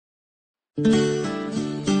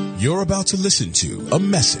You're about to listen to a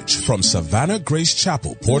message from Savannah Grace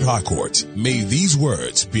Chapel, Port Harcourt. May these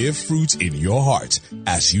words bear fruit in your heart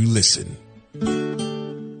as you listen. 3 Wednesdays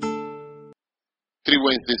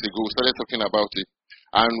ago, we started talking about it.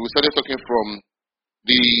 And we started talking from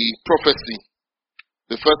the prophecy.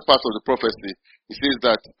 The first part of the prophecy. It says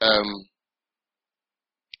that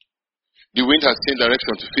the wind has changed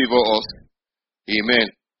direction to favor us. Amen.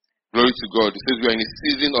 Glory to God. It says we are in a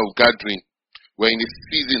season of gathering. We're in a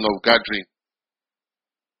season of gathering.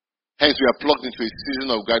 Hence, we are plugged into a season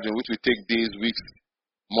of gathering, which will take days, weeks,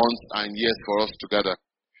 months, and years for us to gather.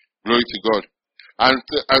 Glory to God. And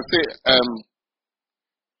I'll say,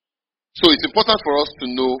 so it's important for us to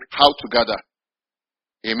know how to gather.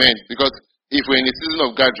 Amen. Because if we're in a season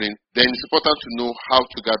of gathering, then it's important to know how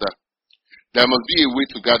to gather. There must be a way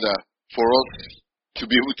to gather for us to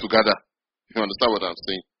be able to gather. You understand what I'm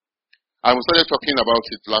saying? And we started talking about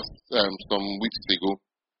it some weeks ago.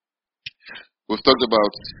 We've talked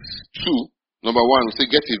about 2. Number 1, we say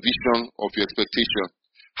get a vision of your expectation.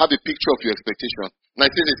 Have a picture of your expectation. And I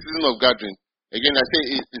say the season of gathering. Again, I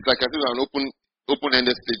say it's like I said an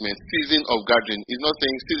open-ended statement. Season of gathering. It's not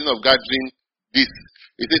saying season of gathering this.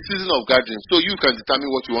 It's a season of gathering. So you can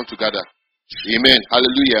determine what you want to gather. Amen.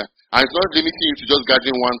 Hallelujah. And it's not limiting you to just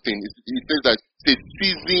gathering one thing. It says that it's a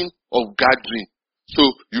season of gathering. So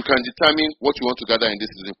you can determine what you want to gather in this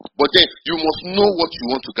season. But then you must know what you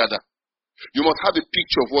want to gather. You must have a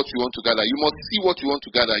picture of what you want to gather. You must see what you want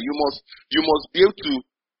to gather. You must be able to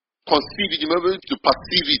conceive it. You must be able to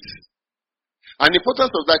perceive it. And the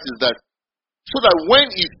importance of that is that so that when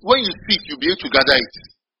you see it, you'll be able to gather it.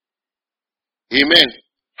 Amen.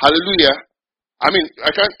 Hallelujah. I mean,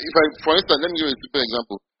 for instance, let me give you a simple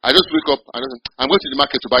example. I just wake up and I'm going to the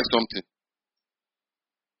market to buy something.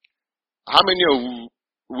 How many of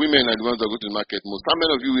women are the ones that go to the market most? How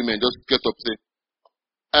many of you women just get up and say,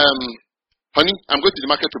 honey, I'm going to the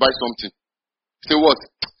market to buy something. Say what?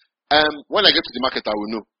 When I get to the market, I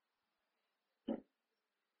will know.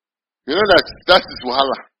 You know that is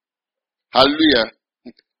wahala. Hallelujah.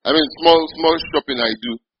 I mean, small shopping I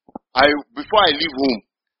do. Before I leave home,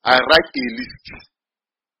 I write a list.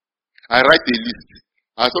 And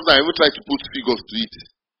sometimes I even try to put figures to it.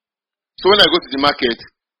 So when I go to the market,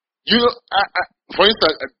 you know, for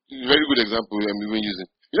instance, a very good example I'm even using.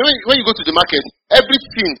 You know, when you go to the market,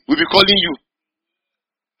 everything will be calling you.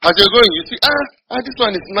 As you're going, you see, this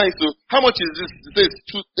one is nice. So how much is this? It says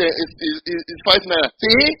it's 5 naira.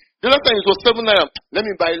 Say, hey, the last time it was 7 naira. Let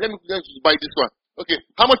me buy this one. Okay,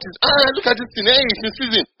 how much is? Look at this thing. Hey, it's in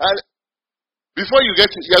season. Before you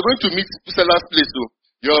get, you are going to meet seller's place. So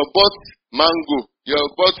you bought mango. You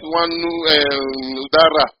have bought one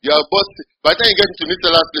udara. You have bought. By the time you get to meet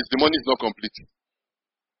seller's place, the money is not complete.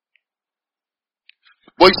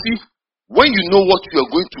 But you see, when you know what you are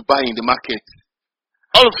going to buy in the market,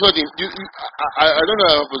 all of a sudden, I don't know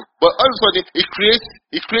how, but all of a sudden, it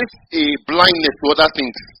creates a blindness to other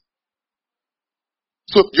things.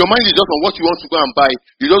 So your mind is just on what you want to go and buy.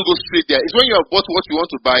 You just go straight there. It's when you have bought what you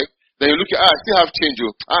want to buy, then you look at, I still have change.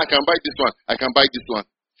 I can buy this one. I can buy this one.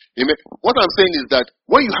 Amen. What I'm saying is that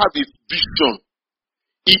when you have a vision,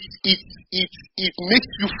 it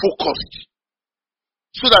makes you focused.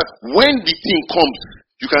 So that when the thing comes,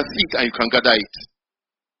 you can see it and you can gather it.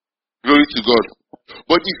 Glory to God.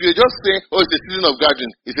 But if you just say, oh, it's a season of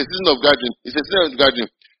gathering, it's a season of gathering, it's a season of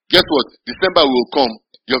gathering, guess what? December will come.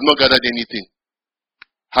 You have not gathered anything.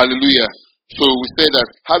 Hallelujah. So we say that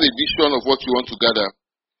have a vision of what you want to gather.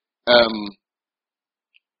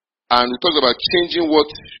 And we talked about changing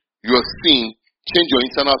what you are seeing, change your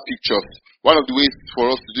internal pictures. One of the ways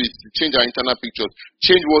for us to do is to change our internal pictures.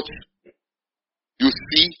 Change what you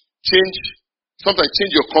see, sometimes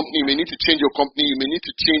change your company. You may need to change your company. You may need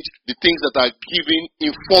to change the things that are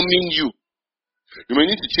informing you. You may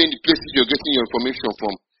need to change the places you're getting your information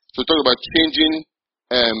from. So talk about change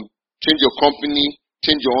your company,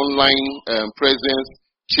 change your online presence,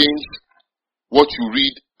 change what you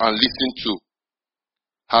read and listen to.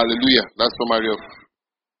 Hallelujah. That's summary of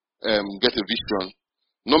get a vision.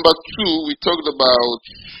 Number 2, we talked about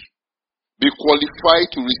be qualified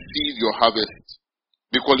to receive your harvest.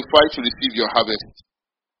 Be qualified to receive your harvest.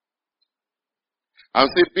 And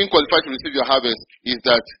say being qualified to receive your harvest is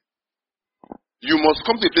that you must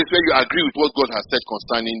come to a place where you agree with what God has said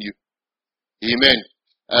concerning you. Amen.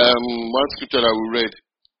 One scripture that we read,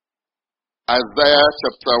 Isaiah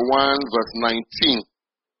chapter 1 verse 19.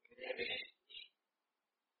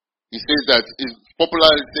 It says that, it's popular,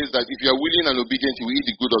 it says that if you are willing and obedient, you will eat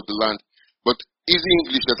the good of the land. But Easy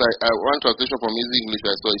English, that one translation from Easy English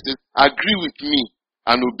I saw, it says, agree with me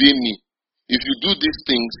and obey me. If you do these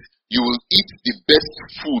things, you will eat the best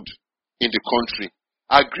food in the country.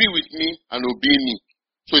 Agree with me and obey me.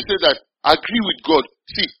 So he says that agree with God.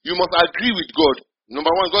 See, you must agree with God.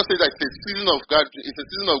 Number one, God says that it's a season of gathering. It's a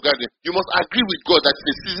season of gathering. You must agree with God that it's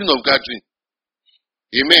a season of gathering.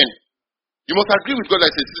 Amen. You must agree with God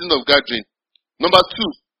that it's a season of gathering. Number two,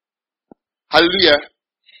 hallelujah.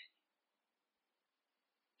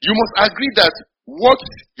 You must agree that what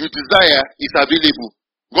you desire is available.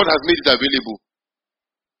 God has made it available.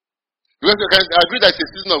 Because you can agree that it's a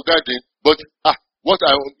season of gathering, but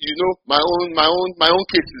my own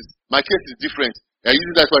cases, my case is different. I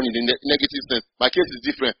use that one in the negative sense. My case is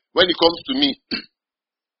different. When it comes to me,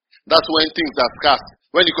 that's when things are scarce.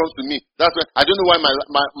 When it comes to me, that's when I don't know why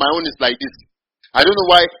my own is like this. I don't know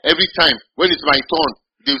why every time when it's my turn,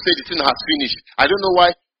 they will say the thing has finished. I don't know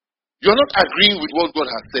why. You're not agreeing with what God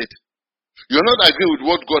has said. You're not agreeing with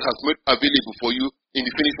what God has made available for you in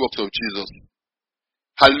the finished works of Jesus.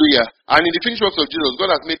 Hallelujah. And in the finished works of Jesus,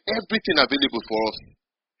 God has made everything available for us.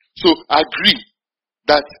 So agree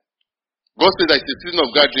that God says that it's a season of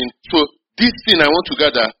gathering. So this thing I want to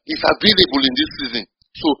gather is available in this season.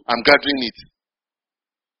 So I'm gathering it.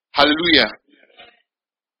 Hallelujah.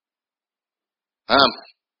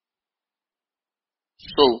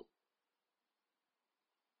 So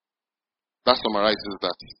that summarizes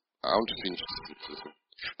that. I want to finish.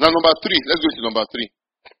 Now number three. Let's go to number three.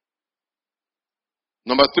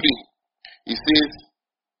 Number three. It says,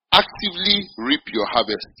 actively reap your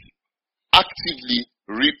harvest. Actively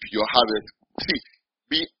reap your harvest. See,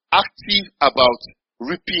 be active about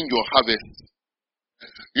reaping your harvest.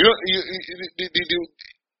 You know,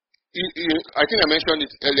 I think I mentioned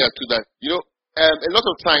it earlier too that, you know, a lot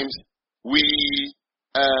of times we,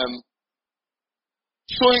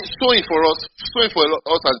 sowing for us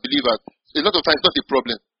as believers, a lot of times not a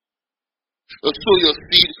problem. Sow your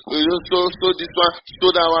seed, sow this one,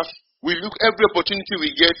 sow that one. We look every opportunity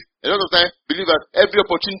we get. A lot of times, believers, every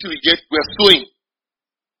opportunity we get, we are sowing.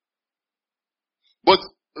 But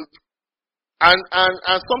and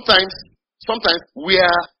sometimes we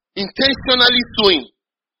are intentionally sowing.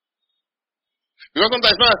 Because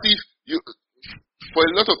sometimes it's not as if you, for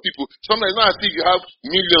a lot of people, sometimes it's not as if you have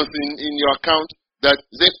millions in your account that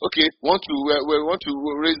say, okay, we want to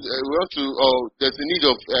raise, there's a need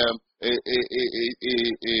of 100,000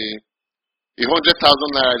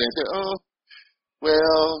 naira. Then say, oh,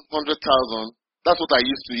 well, 100,000. That's what I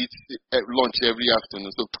used to eat at lunch every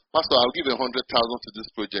afternoon. So, Pastor, I'll give 100,000 to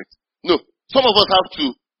this project. No, some of us have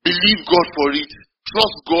to believe God for it.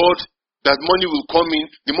 Trust God that money will come in.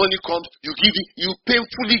 The money comes, you give it, you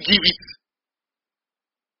painfully give it.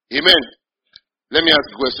 Amen. Let me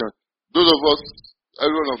ask a question. Those of us,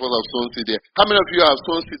 every one of us have sown seed there. How many of you have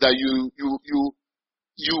sown seed that you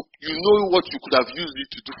know what you could have used it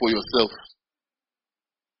to do for yourself?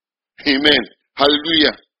 Amen.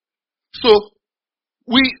 Hallelujah. So,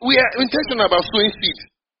 we are intentional about sowing seed.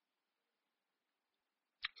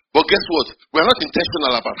 But guess what? We are not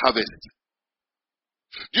intentional about harvest.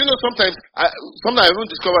 You know, sometimes I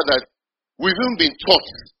even discovered that we've even been taught,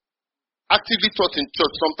 actively taught in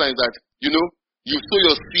church sometimes that, you know, you sow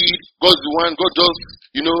your seed, God's the one, God does,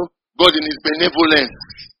 you know, God in His benevolence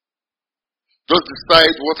just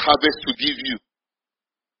decide what harvest to give you.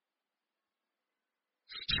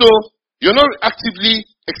 So, you're not actively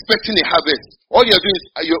expecting a harvest. All you're doing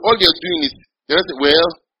is, you're not saying, well,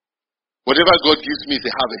 whatever God gives me is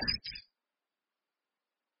a harvest.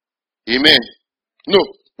 Amen. No,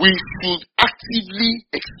 we should actively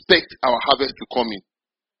expect our harvest to come in.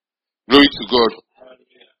 Glory to God.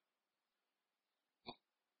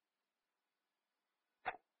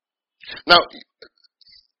 Now,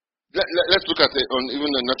 let's look at it on even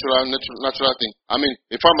a natural thing. I mean,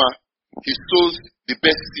 a farmer, he sows the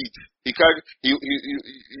best seed. Every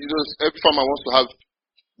farmer wants to have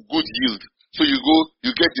good yield. So you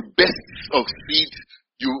get the best of seed,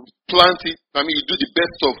 you plant it, you do the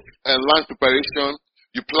best of land preparation,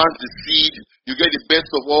 you plant the seed, you get the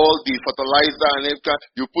best of all the fertilizer and everything,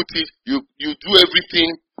 you put it, you do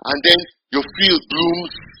everything, and then your field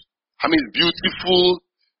blooms, it's beautiful.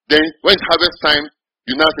 Then when it's harvest time,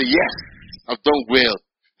 you now say, yes, I've done well.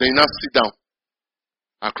 Then you now sit down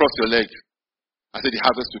and cross your leg and say, the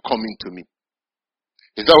harvest will come into me.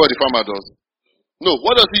 Is that what the farmer does? No,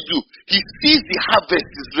 what does he do? He sees the harvest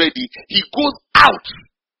is ready. He goes out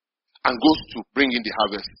and goes to bring in the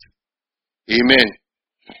harvest. Amen.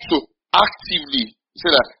 So, actively,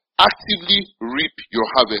 say that, actively reap your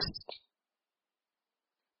harvest.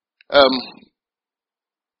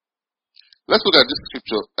 Let's look at this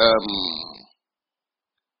scripture.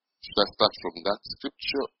 Should I start from that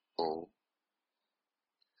scripture?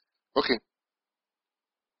 Okay.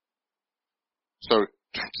 Sorry.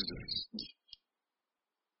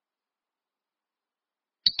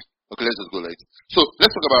 Okay, let's just go like this. So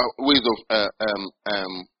let's talk about ways of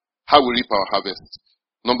how we reap our harvest.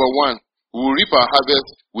 Number one, we will reap our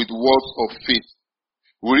harvest with words of faith.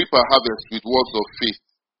 We reap our harvest with words of faith.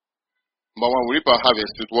 Number one, we reap our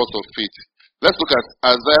harvest with words of faith. Let's look at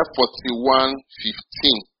Isaiah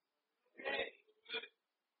 41:15.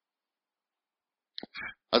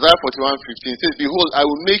 Isaiah 41:15 says, "Behold, I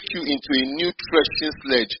will make you into a new threshing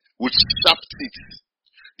sledge with sharp teeth.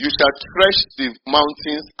 You shall thresh the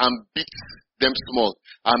mountains and beat them small,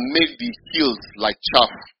 and make the hills like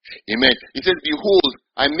chaff." Amen. It says, "Behold,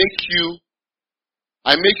 I make you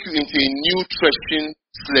into a new threshing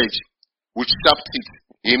sledge with sharp teeth."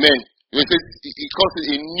 Amen. It says, it calls it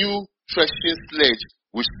a new threshing sledge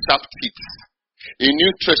with sharp teeth. A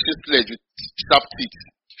new threshing sledge with sharp teeth.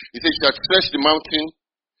 It says, "You shall thresh the mountain.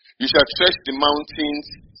 You shall thresh the mountains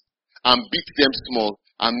and beat them small,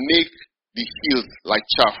 and make the hills like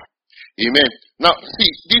chaff." Amen. Now,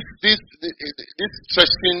 see, this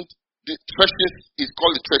threshing is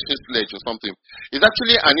called the threshing sledge or something. It's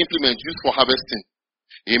actually an implement used for harvesting.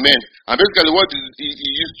 Amen. And basically, what he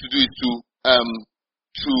used to do is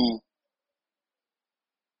to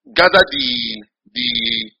gather wheat.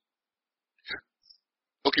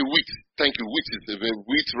 Thank you. Wheat is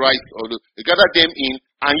wheat, rice, or they gather them in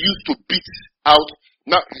and use to beat out.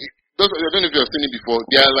 Now, I don't know if you have seen it before.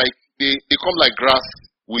 They are like they come like grass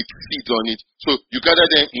with seeds on it. So you gather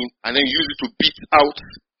them in and then use it to beat out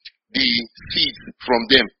the seeds from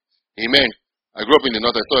them. Amen. I grew up in the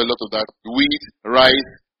north. I saw a lot of that. Wheat, rice,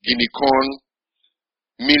 guinea corn,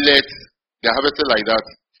 millet. They are harvested like that.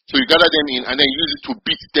 So you gather them in and then use it to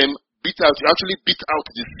beat out. You actually beat out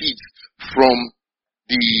the seeds from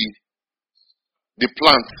the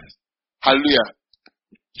plants. Hallelujah.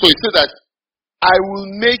 So it says that I will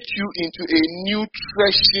make you into a new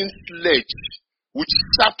threshing sledge with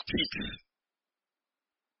sharp teeth.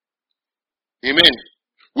 Amen.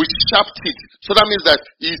 With sharp teeth. So that means that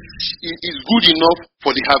it's good enough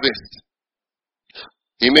for the harvest.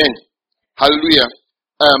 Amen. Hallelujah.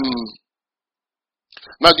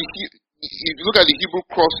 Now, if you look at the Hebrew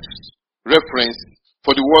cross reference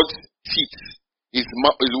for the word teeth, is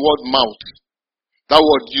the word mouth. That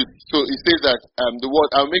word used. So it says that the word,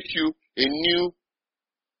 I'll make you a new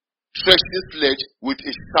threshing sledge with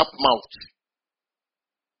a sharp mouth.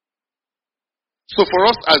 So for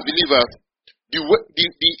us as believers, the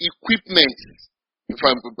equipment, if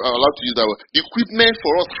I'm allowed to use that word, the equipment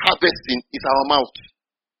for us harvesting is our mouth.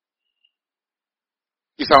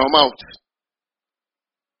 It's our mouth.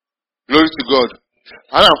 Glory to God.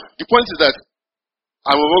 And now, the point is that,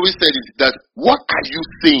 I've always said it, that what are you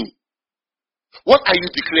saying? What are you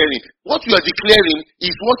declaring? What you are declaring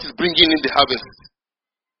is what is bringing in the harvest.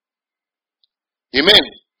 Amen.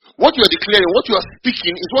 What you are declaring, what you are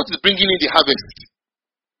speaking is what is bringing in the harvest.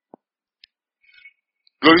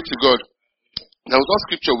 Glory to God. There was one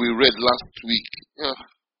scripture we read last week.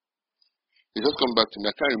 It just come back to me.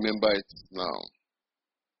 I can't remember it now.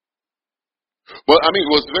 But I mean,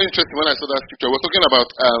 it was very interesting when I saw that scripture. We're talking about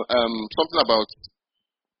something about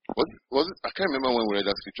was it? I can't remember when we read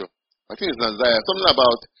that scripture. I think it's Isaiah. Something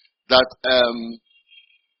about that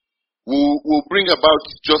will bring about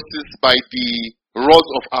justice by the rod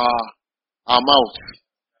of our mouth.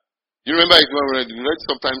 You remember it when we read it? We read it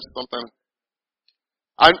sometimes.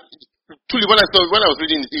 And truly, when I was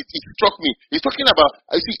reading it, it struck me. It's talking about.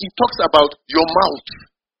 It talks about your mouth.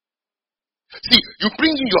 See, you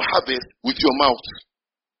bring in your harvest with your mouth.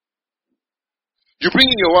 You bring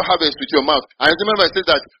in your harvest with your mouth. And remember, I said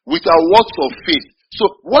that with our words of faith.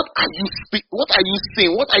 So, what are you saying? What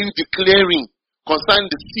are you declaring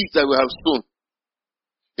concerning the seeds that we have sown?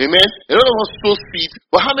 Amen. A lot of us sow seeds,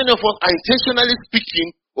 but how many of us are intentionally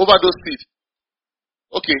speaking over those seeds?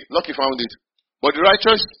 Okay, lucky found it. But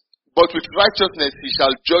with righteousness he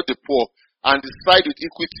shall judge the poor and decide with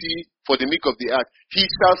equity for the meek of the earth. He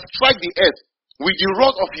shall strike the earth with the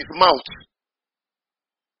rod of his mouth,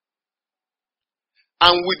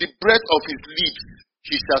 and with the breath of his lips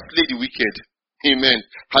he shall slay the wicked. Amen.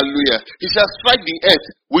 Hallelujah. He shall strike the earth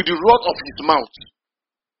with the rod of his mouth.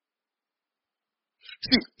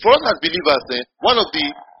 See, for us as believers, one of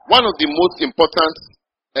our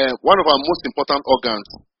most important organs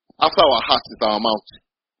after our heart is our mouth.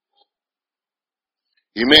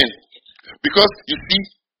 Amen. Because you see,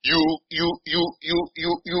 you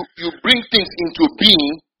bring things into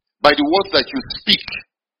being by the words that you speak,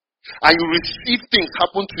 and you receive things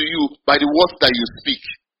happen to you by the words that you speak.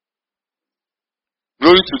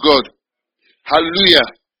 Glory to God. Hallelujah.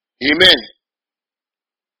 Amen.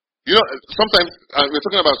 You know, sometimes we're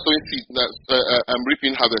talking about sowing seed. I'm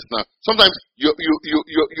reaping harvest now. Sometimes you're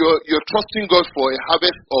trusting God for a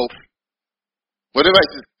harvest of whatever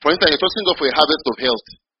it is. For instance, you're trusting God for a harvest of health.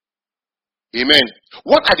 Amen.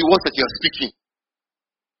 What are the words that you're speaking?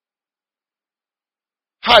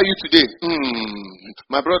 How are you today?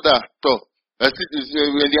 My brother, we're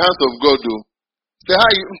in the hands of God, though. Say, how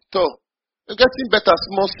are you? You're getting better,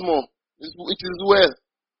 small. It is well.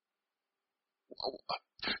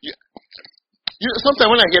 Sometimes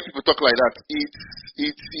when I hear people talk like that, it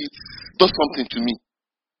does something to me,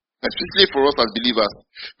 especially for us as believers,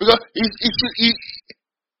 because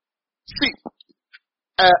see,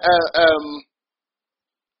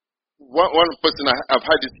 one person I've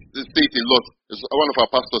heard this say it a lot is one of our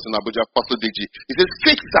pastors in Abuja, Pastor Deji. He says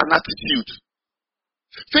faith is an attitude.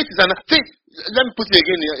 Faith. Let me put it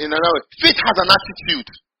again in another way. Faith has an attitude.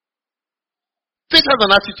 Faith has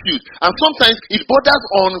an attitude, and sometimes it borders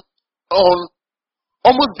on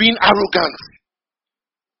almost being arrogant.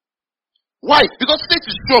 Why? Because faith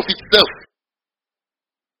is sure of itself.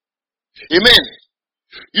 Amen.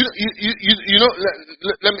 You know.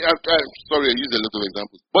 Let me. Sorry, I used a lot of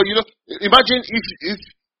examples. But imagine if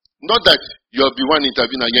not that you're the one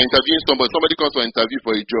interviewing, you're interviewing somebody. Somebody comes for an interview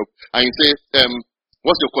for a job, and you say,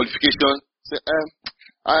 "What's your qualification?" Say,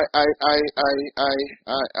 I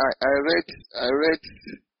read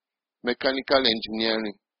mechanical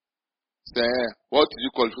engineering. Say, what did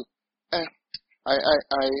you call it? I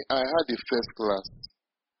had a first class.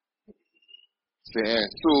 Say,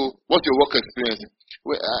 so what's your work experience?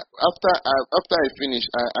 Well, after I finished,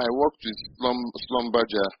 I worked with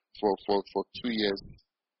Slumberger for 2 years.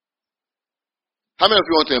 How many of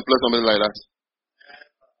you want to employ somebody like that?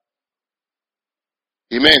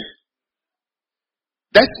 Amen.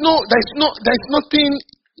 There's nothing.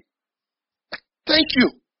 Thank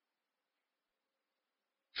you.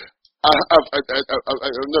 I've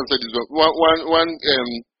never said this before. One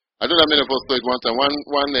I don't know how many of us saw it one time.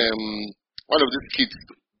 One of these kids.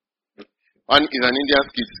 One is an Indian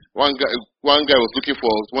kid. One guy was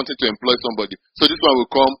wanting to employ somebody. So this one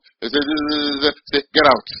will come and say, get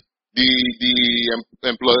out. The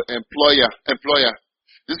employer.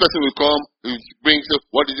 This person will come, bring,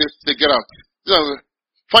 what did they say? Get out.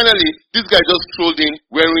 Finally, this guy just strolled in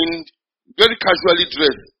wearing, very casually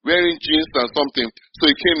dressed, wearing jeans and something. So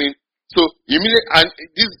he came in. So immediately, and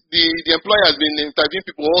the employer has been interviewing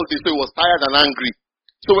people all day, so he was tired and angry.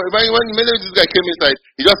 So when immediately this guy came inside,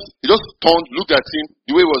 he just turned, looked at him,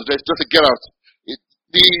 the way he was dressed, just said, get out.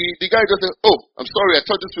 The guy just said, oh, I'm sorry, I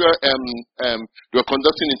thought this were they were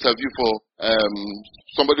conducting an interview for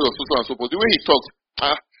somebody or so and so forth. The way he talked,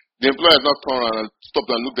 the employer has not turned around and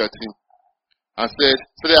stopped and looked at him and started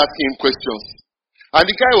asking him questions. And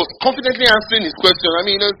the guy was confidently answering his question. I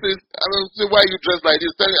mean, say, why are you dressed like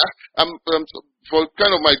this? I'm for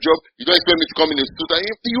kind of my job, you don't expect me to come in a suit. And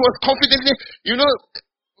he was confidently,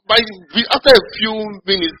 after a few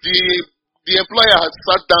minutes, the employer had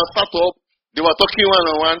sat up, they were talking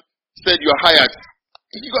one-on-one, said, you're hired.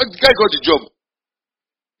 The guy got the job.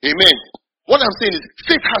 Amen. What I'm saying is,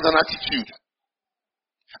 faith has an attitude.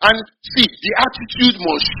 And see, the attitude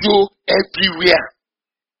must show everywhere.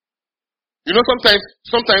 Sometimes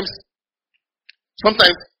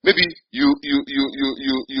maybe you're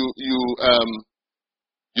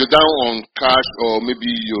down on cash, or maybe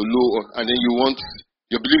you're low, and then you're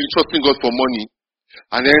trusting God for money,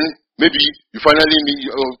 and then maybe you finally meet,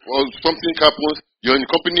 or something happens, you're in the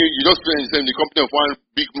company, you just in the company of one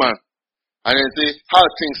big man, and then say, how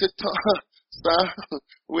are things? Say, sir,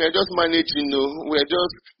 we are just managing,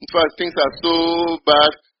 in fact, things are so bad.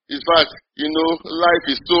 In fact, life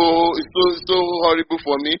is so horrible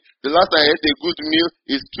for me. The last I had a good meal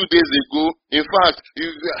is 2 days ago. In fact,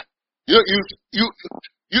 you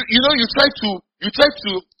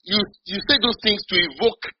say those things to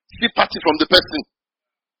evoke sympathy from the person.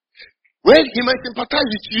 Well, he might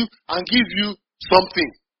sympathize with you and give you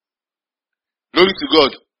something. Glory to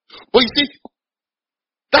God. But you see,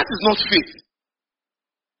 that is not faith.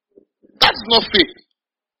 That is not faith.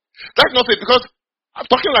 That's not faith, because I'm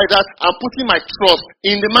talking like that, I'm putting my trust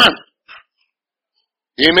in the man.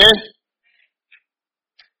 Amen.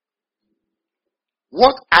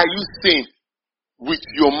 What are you saying with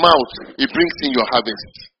your mouth? It brings in your harvest.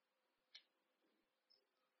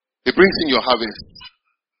 It brings in your harvest.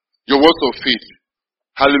 Your words of faith.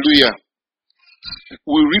 Hallelujah.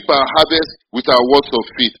 We reap our harvest with our words of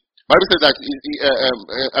faith. Bible says that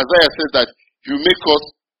Isaiah says that you make us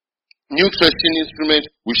new threshing instrument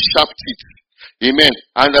with sharp teeth. Amen.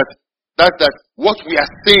 And that what we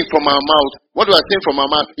are saying from our mouth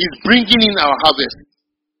is bringing in our harvest.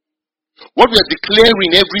 What we are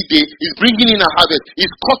declaring every day is bringing in our harvest.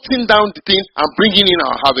 Is cutting down the thing and bringing in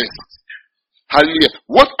our harvest. Hallelujah.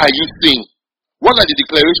 What are you saying? What are the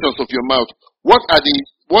declarations of your mouth? What are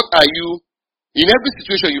you, in every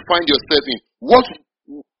situation you find yourself in,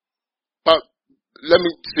 let me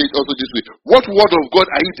say it also this way. What word of God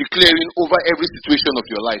are you declaring over every situation of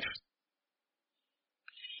your life?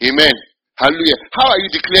 Amen. Hallelujah. How are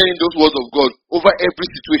you declaring those words of God over every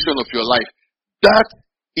situation of your life? That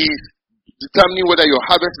is determining whether your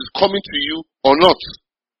harvest is coming to you or not.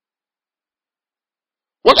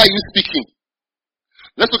 What are you speaking?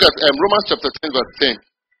 Let's look at Romans chapter 10 verse 10.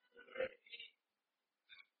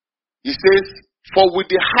 He says, for with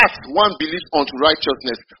the heart one believes unto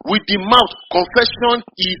righteousness. With the mouth confession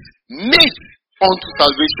is made unto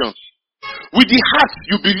salvation. With the heart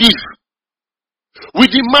you believe.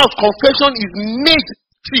 With the mouth confession is made.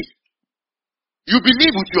 See, you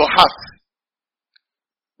believe with your heart.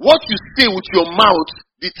 What you say with your mouth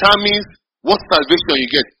determines what salvation you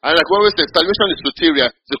get. And like we always say, salvation is soteria.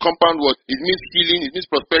 It's a compound word. It means healing. It means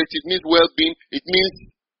prosperity. It means well-being. It means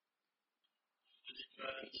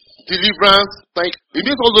deliverance. It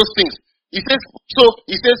means all those things. He says,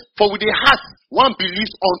 for with the heart one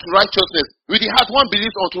believes unto righteousness. With the heart one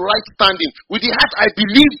believes unto right standing. With the heart I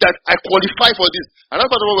believe that I qualify for this. And that's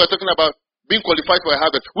what we're talking about, being qualified for a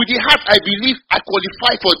harvest. With the heart I believe I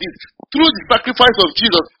qualify for this. Through the sacrifice of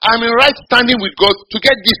Jesus, I'm in right standing with God to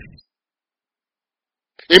get this.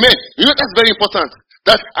 Amen. You know that's very important.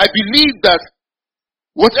 That I believe that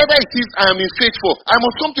whatever it is I am in faith for, I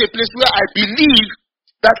must come to a place where I believe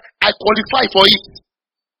that I qualify for it.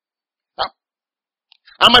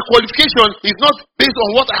 And my qualification is not based on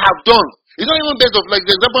what I have done. It's not even based on, like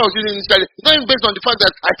the example I was using initially, it's not even based on the fact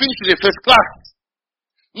that I finished with a first class.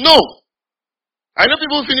 No. I know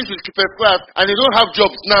people finish with first class and they don't have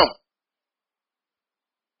jobs now.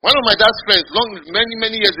 One of my dad's friends,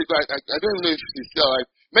 many years ago, I don't even know if he's still alive,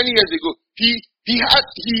 many years ago, he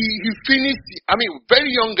finished,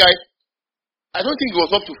 very young guy. I don't think he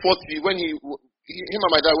was up to 40 when him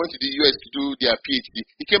and my dad went to the US to do their PhD.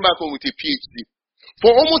 He came back home with a PhD. For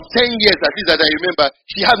almost 10 years, at least that I remember,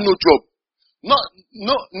 he had no job. No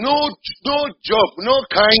job, no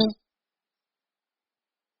kind.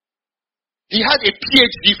 He had a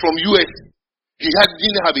PhD from US. He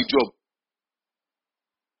didn't have a job.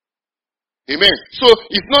 Amen. So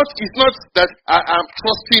it's not that I'm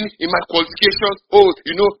trusting in my qualifications.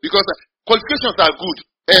 Because qualifications are good.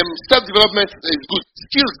 Self-development is good.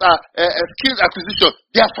 Skills acquisition,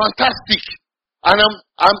 they are fantastic. And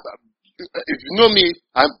if you know me,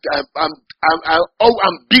 I'm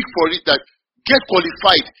big for it. That get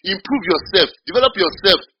qualified, improve yourself, develop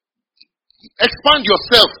yourself, expand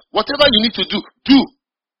yourself. Whatever you need to do, do.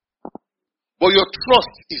 But your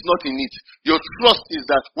trust is not in it. Your trust is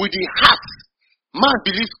that with the heart, man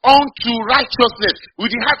believes unto righteousness.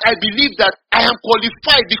 With the heart, I believe that I am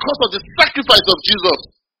qualified because of the sacrifice of Jesus.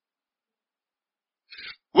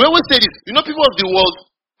 We always say this. People of the world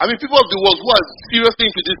who are seriously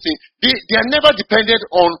into this thing, they are never dependent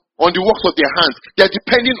on the works of their hands. They are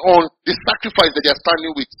depending on the sacrifice that they are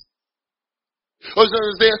standing with.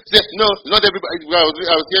 No, not everybody. I was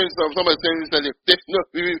hearing somebody saying this. No,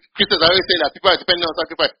 Christians are always saying that people are depending on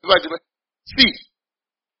sacrifice. See,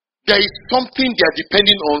 there is something they are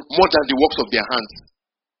depending on more than the works of their hands.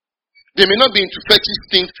 They may not be into fetish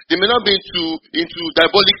things. They may not be into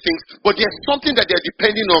diabolic things. But there's something that they are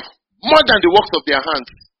depending on more than the works of their hands.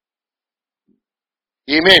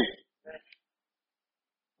 Amen.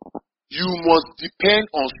 You must depend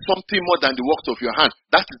on something more than the works of your hand.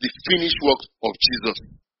 That is the finished works of Jesus.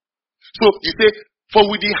 So you say, for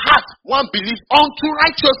with the heart one believes unto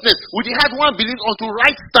righteousness. With the heart one believes unto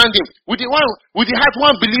right standing. With the heart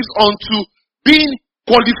one believes unto being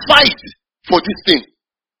qualified for this thing.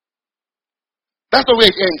 That's the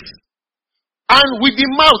way it ends. And with the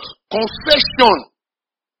mouth, confession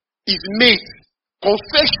is made.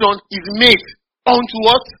 Confession is made unto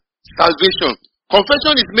what? Salvation.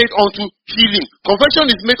 Confession is made unto healing.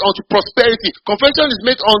 Confession is made unto prosperity. Confession is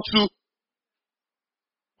made unto...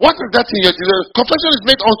 What is that in your deliverance? Confession is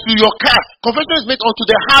made unto your car. Confession is made unto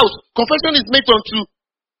the house. Confession is made unto...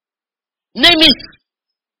 Name it.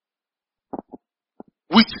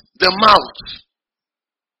 With the mouth.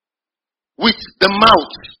 With the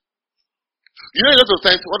mouth. You know, a lot of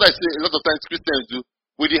times Christians do,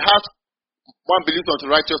 with the heart, one believes unto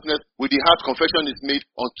righteousness, with the heart, confession is made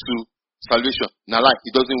unto salvation. Now,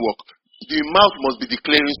 it doesn't work. The mouth must be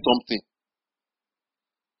declaring something.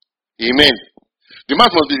 Amen. The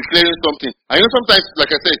mouth must be declaring something. I know sometimes, like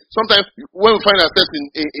I said, sometimes when we find ourselves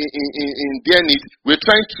in their need, we're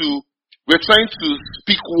trying to we're trying to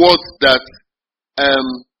speak words that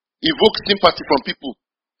evoke sympathy from people.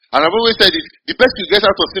 And I've always said it, the best you get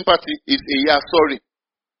out of sympathy is a yeah, sorry.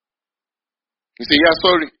 It's a yeah,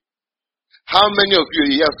 sorry. How many of you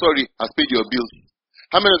a yeah, sorry has paid your bills?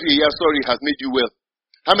 How many of you a yeah, sorry has made you well?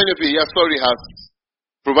 How many of you a yeah, sorry has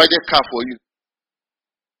provided car for you?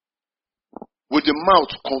 With the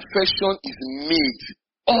mouth, confession is made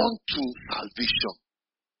unto salvation.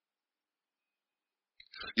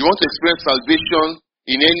 You want to experience salvation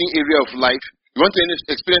in any area of life? You want to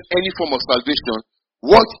experience any form of salvation?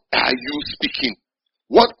 What are you speaking?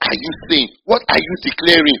 What are you saying? What are you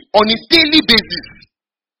declaring on a daily basis?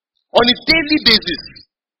 On a daily basis.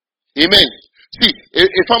 Amen. See,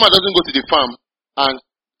 a farmer doesn't go to the farm and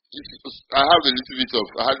I had a little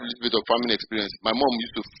bit of farming experience. My mom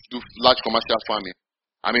used to do large commercial farming.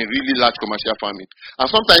 I mean, really large commercial farming. And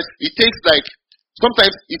sometimes it's taking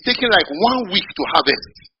like 1 week to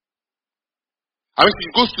harvest. I mean,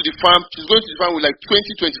 she's going to the farm with like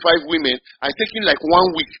 20-25 women and taking like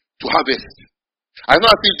 1 week to harvest. I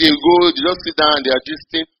know I think they just sit down and they are just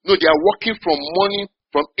saying, no, they are working from morning,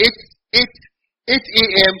 from 8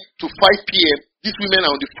 a.m. to 5 p.m. These women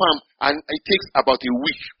are on the farm and it takes about a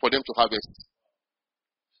week for them to harvest.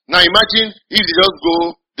 Now imagine if they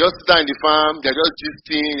just sit down in the farm, they're just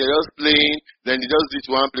gisting, they're just playing, then they just reach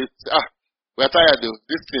one place, we're tired though,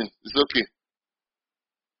 this thing is okay.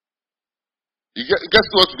 Guess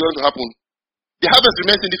what's going to happen? The harvest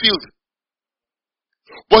remains in the field.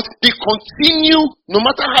 But they continue, no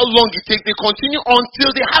matter how long it takes, they continue until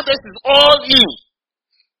the harvest is all in.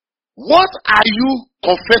 What are you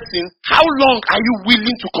confessing? How long are you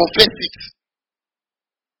willing to confess it?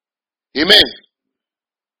 Amen.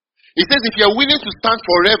 He says if you're willing to stand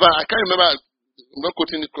forever, I can't remember, I'm not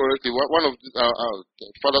quoting it correctly, one of our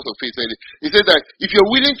fathers of faith said it. He said that if you're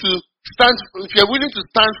willing to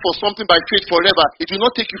stand for something by faith forever, it will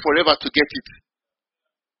not take you forever to get it.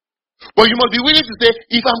 But you must be willing to say,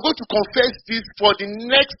 if I'm going to confess this for the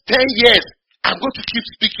next 10 years, I'm going to keep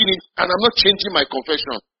speaking it and I'm not changing my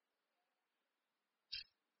confession.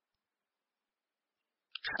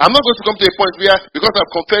 I'm not going to come to a point where, because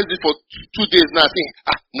I've confessed it for 2 days now, saying,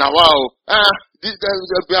 I've been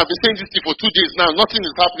saying this thing for 2 days now, nothing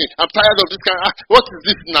is happening. I'm tired of this kind. What is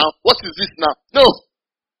this now? What is this now? No.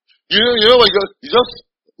 You know what? You just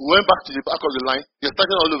went back to the back of the line. You're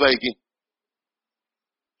starting all over again.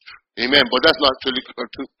 Amen. But that's not actually,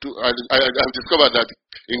 I've discovered that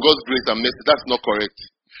in God's grace and mercy, that's not correct.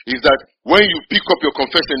 Is that when you pick up your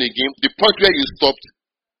confession again, the point where you stopped,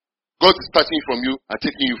 God is starting from you and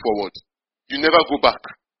taking you forward. You never go back.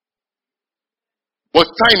 But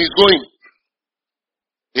time is going.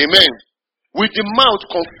 Amen. With the mouth,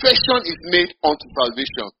 confession is made unto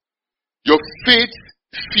salvation. Your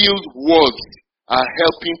faith-filled words are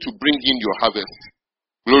helping to bring in your harvest.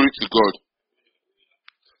 Glory to God.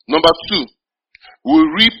 Number 2, we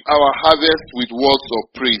reap our harvest with words of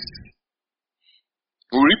praise.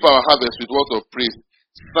 We reap our harvest with words of praise.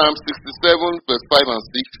 Psalm 67, verse 5 and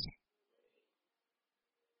 6.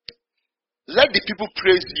 Let the people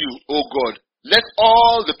praise you, O God. Let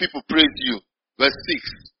all the people praise you. Verse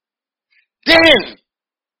 6. Then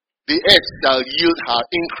the earth shall yield her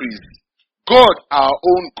increase. God, our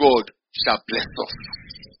own God, shall bless us.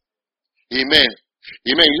 Amen.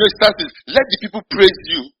 Amen. You know, it starts with, let the people praise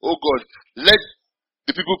you, O God. Let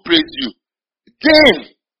the people praise you.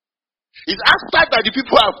 Then, it's after that the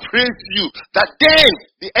people have praised you, that then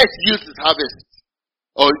the earth yields its harvest.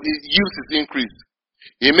 Or it yields its increase.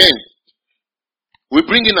 Amen. We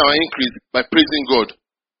bring in our increase by praising God.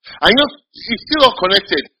 I know it's still all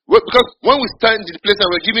connected. Because when we stand in the place and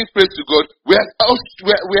we're giving praise to God, we are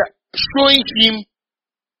showing Him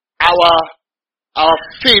our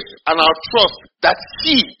faith and our trust that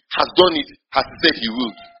He has done it as He said He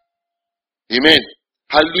would. Amen.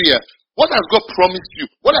 Hallelujah. What has God promised you?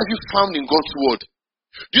 What have you found in God's word?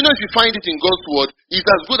 Do you know if you find it in God's word, it's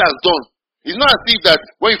as good as done. It's not as if that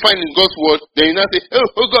when you find in God's word, then you now say,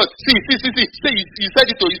 oh God, see, you said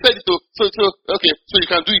it, so okay, so you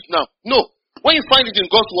can do it now. No. When you find it in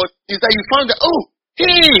God's word, is that you found that, oh,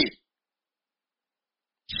 hey,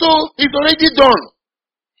 so it's already done.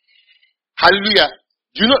 Hallelujah.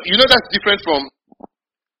 You know that's different from,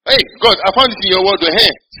 hey, God, I found it in your word, hey,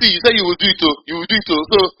 see, you said you will do it, so,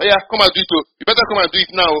 yeah, come and do it, you better come and do it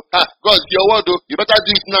now. God, your word, you better do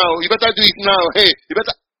it now, hey, you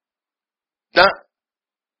better. That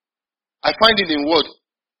I find it in word.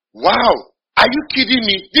 Wow. Are you kidding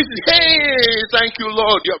me? This is, hey, thank you,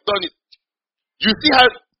 Lord, you have done it. You see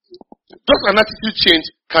how just an attitude change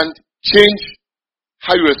can change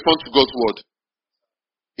how you respond to God's word.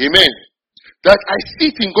 Amen. that I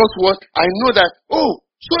see it in God's word, I know that, oh,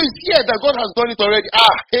 so it's here that God has done it already.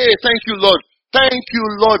 Hey, thank you, Lord. Thank you,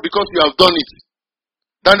 Lord, because you have done it.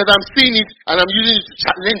 Than that I'm seeing it and I'm using it to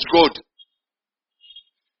challenge God.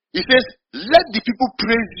 He says, let the people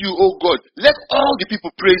praise you, oh God. Let all the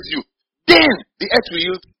people praise you. Then the earth will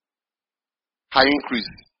yield her increase.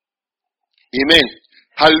 Amen.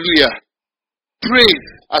 Hallelujah. Praise,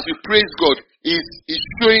 as we praise God, is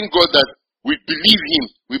showing God that we believe Him.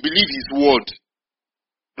 We believe His word.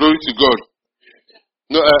 Glory to God.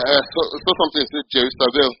 No, so something said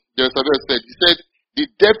Jezebel said. He said, the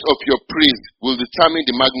depth of your praise will determine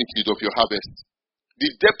the magnitude of your harvest.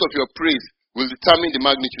 The depth of your praise will determine the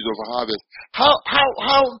magnitude of our harvest. How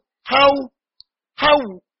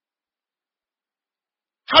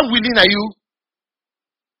willing are you?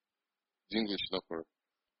 English, not for.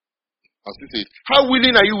 I'll still say it. How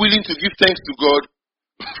willing are you willing to give thanks to God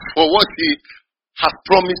for what He has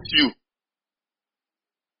promised you?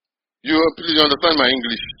 You please understand my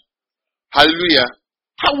English. Hallelujah.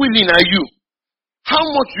 How willing are you? How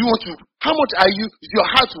much are you, is your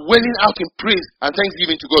heart welling out in praise and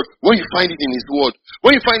thanksgiving to God when you find it in His word?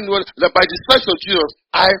 When you find the word that by the stripes of Jesus,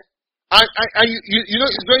 you know,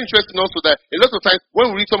 it's very interesting also that a lot of times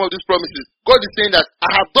when we read some of these promises, God is saying that I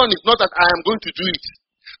have done it, not that I am going to do it.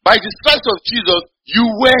 By the stripes of Jesus, you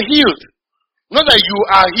were healed. Not that you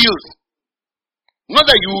are healed. Not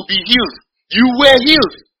that you will be healed. You were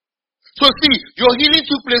healed. So see, your healing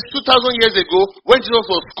took place 2,000 years ago when Jesus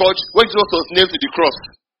was scourged, when Jesus was nailed to the cross.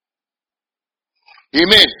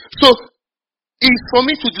 Amen. So, it's for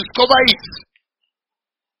me to discover it.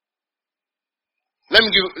 Let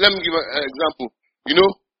me give an example. You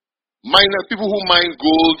know, people who mine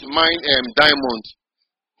gold, mine diamonds.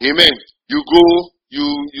 Amen. You go, you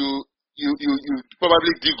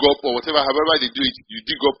probably dig up or whatever, however they do it, you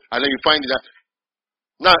dig up and then you find it.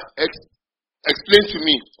 Now, explain to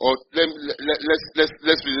me, or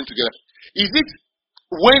let's reason together. Is it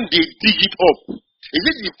when they dig it up? Is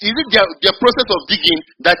it their process of digging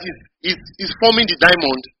that is forming the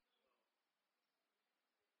diamond?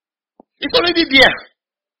 It's already there.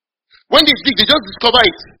 When they dig, they just discover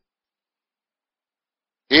it.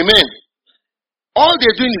 Amen. All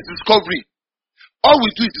they're doing is discovery. All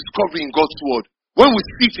we do is discovery in God's word. When we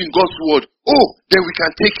see it in God's word, then we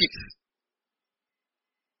can take it.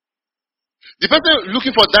 The person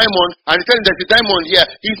looking for diamond and telling there's a diamond here,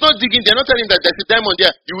 he's not digging, they're not telling that there's a diamond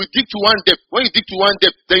there. You will dig to one depth. When you dig to one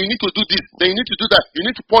depth, then you need to do this, then you need to do that, you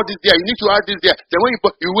need to pour this there, you need to add this there. Then when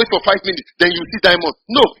you wait for 5 minutes, then you see diamond.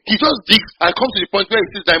 No, he just digs and comes to the point where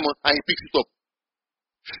he sees diamond and he picks it up.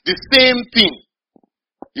 The same thing.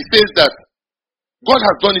 He says that God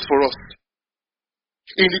has done it for us.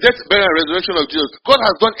 In the death, burial, and resurrection of Jesus, God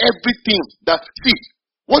has done everything that, see,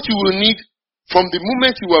 what you will need from the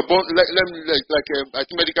moment you were born, like I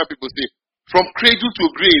think medical people say, from cradle to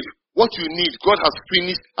grave, what you need, God has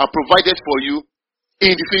finished and provided for you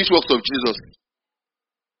in the finished works of Jesus.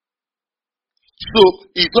 So,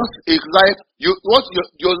 it's just a life, your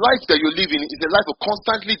life that you're living is a life of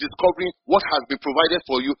constantly discovering what has been provided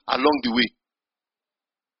for you along the way.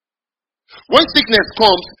 When sickness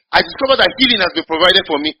comes, I discover that healing has been provided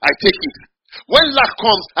for me, I take it. When lack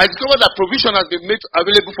comes, I discover that provision has been made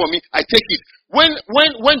available for me, I take it. When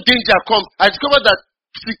danger comes, I discover that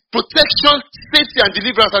protection, safety, and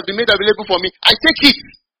deliverance has been made available for me, I take it.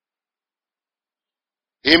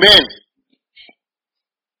 Amen.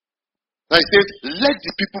 Now it says, let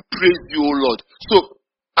the people praise you, O Lord. So,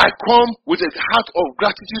 I come with a heart of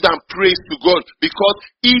gratitude and praise to God because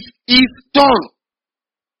it is done.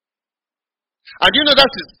 And you know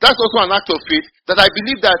that's also an act of faith, that I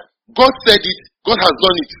believe that God said it, God has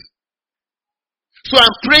done it. So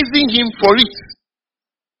I'm praising Him for it.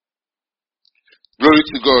 Glory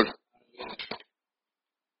to God.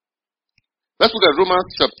 Let's look at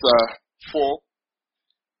Romans chapter 4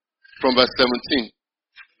 from verse 17.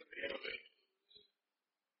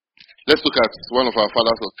 Let's look at one of our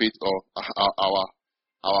fathers of faith, or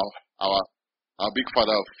our big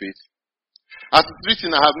father of faith. As it's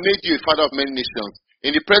written, I have made you a father of many nations,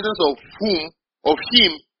 in the presence of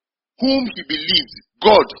him whom he believed,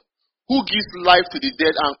 God, who gives life to the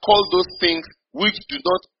dead and calls those things which do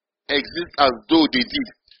not exist as though they did.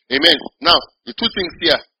 Amen. Now, the two things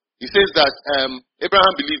here. He says that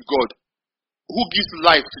Abraham believed God, who gives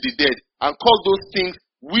life to the dead and calls those things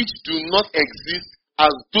which do not exist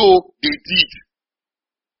as though they did.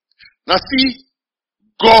 Now see,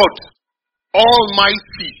 God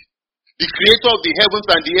Almighty, the creator of the heavens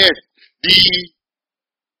and the earth,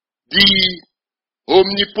 the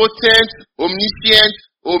omnipotent, omniscient,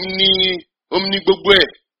 omnigbogbo,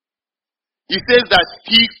 He says that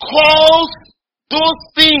he calls those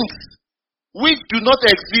things which do not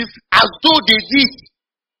exist as though they did.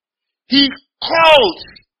 He calls.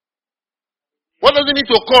 What does he need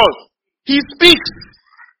to call? He speaks.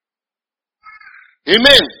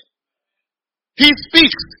 Amen. He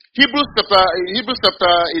speaks. Hebrews chapter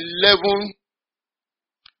 11,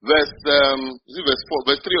 verse 3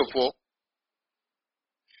 or 4.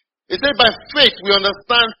 It said, by faith we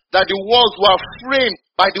understand that the worlds were framed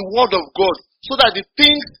by the word of God, so that the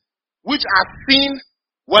things which are seen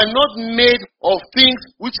were not made of things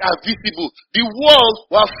which are visible. The worlds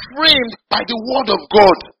were framed by the word of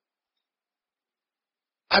God.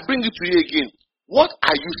 I bring it to you again. What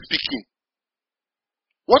are you speaking?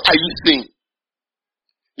 What are you saying?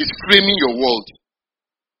 It's framing your world.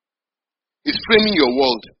 It's framing your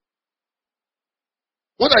world.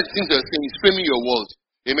 What are the things you're saying? It's framing your world.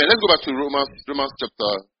 Amen. Let's go back to Romans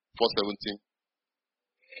chapter 4:17.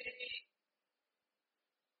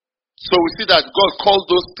 So we see that God called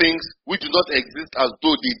those things which do not exist as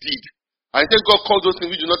though they did. I said God called those things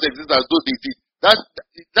which do not exist as though they did.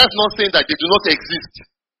 That's not saying that they do not exist.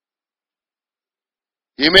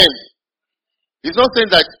 Amen. It's not saying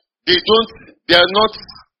that they don't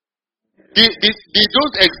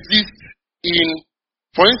exist in,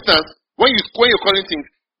 for instance, when you're calling things,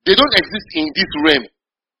 they don't exist in this realm,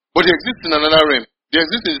 but they exist in another realm. They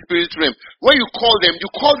exist in the spirit realm. When you call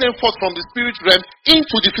them forth from the spirit realm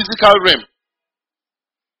into the physical realm.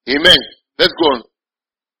 Amen. Let's go on.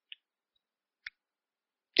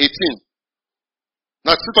 18.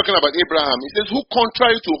 Now, still talking about Abraham. He says, who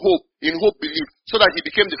contrary to hope, in hope believed, so that he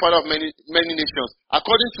became the father of many nations.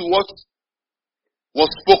 According to what was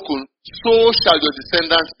spoken, so shall your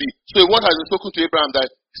descendants be. So what has been spoken to Abraham, that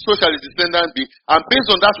so shall his descendants be. And based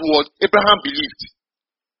on that word, Abraham believed.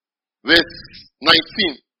 Verse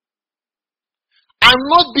 19. And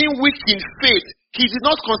not being weak in faith, he did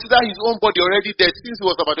not consider his own body already dead, since he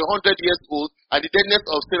was about 100 years old, and the deadness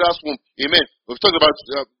of Sarah's womb. Amen. We've talked about,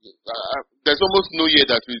 there's almost no year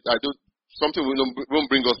that something won't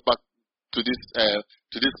bring us back to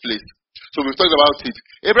this place. So we've talked about it.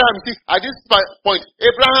 Abraham, at this point,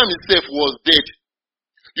 Abraham himself was dead.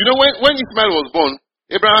 You know, when Ishmael was born,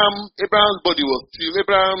 Abraham's body was still,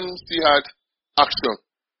 Abraham still had action.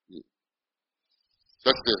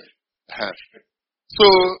 That's it. So,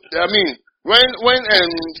 I mean, when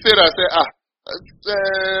Sarah said,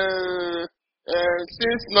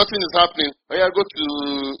 since nothing is happening, go to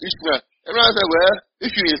Ishmael. Abraham said, well,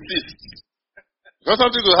 if you insist, because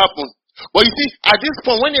something will happen. But you see, at this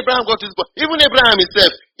point, when Abraham got this boy, even Abraham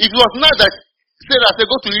himself, if it was not that Sarah said,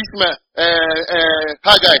 go to Ishmael,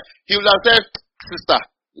 Haggai, he would have said, sister,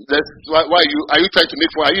 why are you trying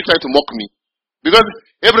to mock me? Because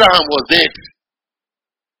Abraham was dead.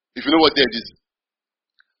 If you know what dead is.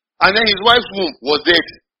 And then his wife's womb was dead.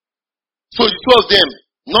 So the two of them,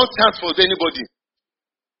 not chance for anybody.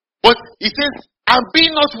 But he says, and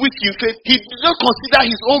being not weak in faith, he did not consider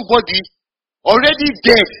his own body already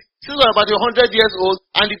dead. Since he was about 100 years old,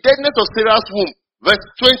 and the deadness of Sarah's womb. Verse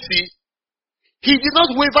 20. He did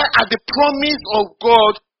not waver at the promise of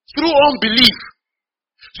God through unbelief.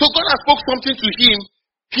 So God has spoke something to him.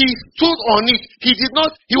 He stood on it. He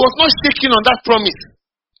was not shaking on that promise.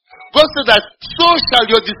 God said that, so shall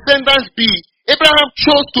your descendants be. Abraham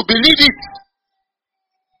chose to believe it.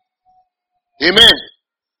 Amen.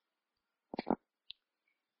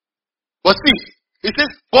 But see, it says,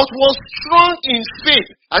 but was strong in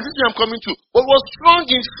faith. And this is where I'm coming to. But was strong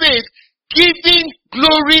in faith, giving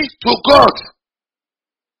glory to God.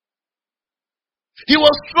 He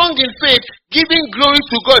was strong in faith, giving glory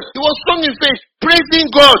to God. He was strong in faith, praising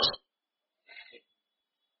God.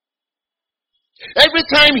 Every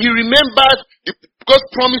time he remembered God's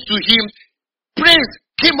promise to him, praise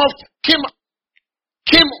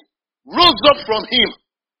rose up from him.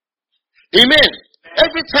 Amen.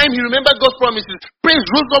 Every time he remembered God's promises, praise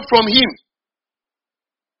rose up from him.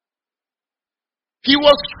 He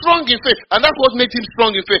was strong in faith, and that's what made him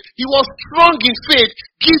strong in faith. He was strong in faith,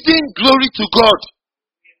 giving glory to God.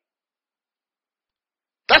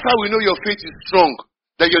 That's how we know your faith is strong.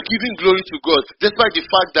 That you're giving glory to God, despite the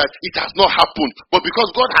fact that it has not happened. But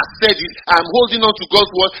because God has said it, I'm holding on to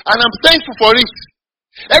God's word, and I'm thankful for it.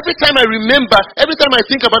 Every time I remember, every time I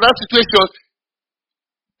think about that situation,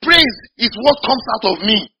 praise is what comes out of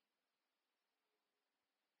me.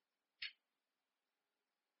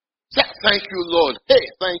 Thank you, Lord. Hey,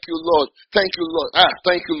 thank you, Lord. Thank you, Lord.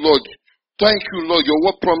 Thank you, Lord. Thank you, Lord. Your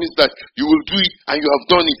word promised that you will do it, and you have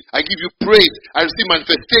done it. I give you praise. I receive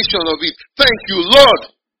manifestation of it. Thank you, Lord.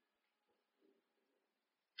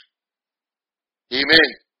 Amen.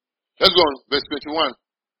 Let's go on. Verse 21.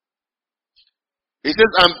 He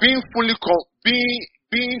says, and being fully convinced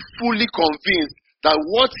that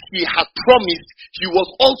what he had promised, he was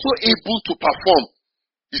also able to perform.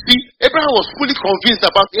 You see, Abraham was fully convinced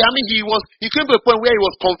about it. He came to a point where he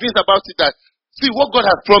was convinced about it that, see, what God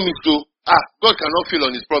has promised to, God cannot fail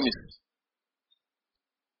on his promise.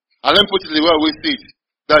 And let me put it the way I always say it,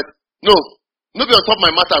 that, no be on top of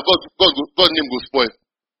my matter, God name will spoil.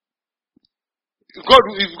 If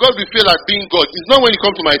God will fail at being God, it's not when you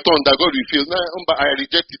come to my turn that God will fail. No, I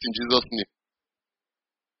reject it in Jesus' name.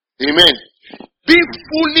 Amen. Being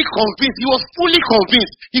fully convinced. He was fully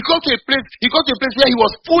convinced. He got to a place where he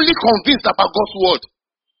was fully convinced about God's word.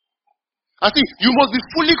 I think you must be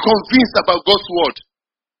fully convinced about God's word.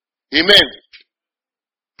 Amen.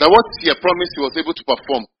 That what he had promised he was able to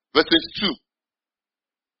perform. Verse 22.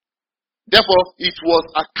 Therefore, it was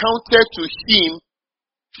accounted to him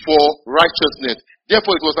for righteousness.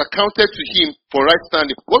 Therefore, it was accounted to him for right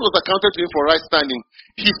standing. What was accounted to him for right standing?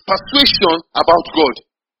 His persuasion about God.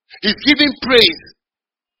 He's giving praise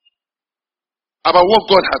about what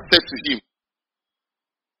God has said to him.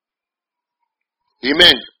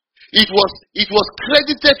 Amen. It was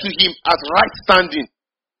credited to him as right standing.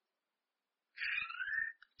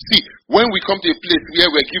 See, when we come to a place where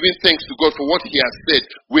we're giving thanks to God for what he has said,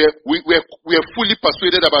 we are fully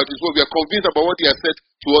persuaded about his word, we are convinced about what he has said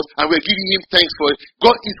to us, and we're giving him thanks for it.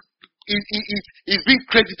 God is being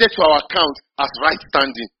credited to our account as right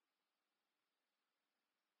standing.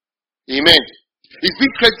 Amen. It's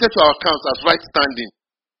being credited to our accounts as right standing.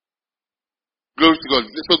 Glory to God.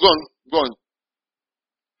 So go on.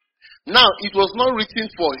 Now, it was not written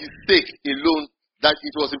for his sake alone that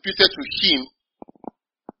it was imputed to him,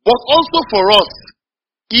 but also for us.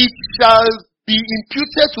 It shall be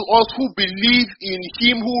imputed to us who believe in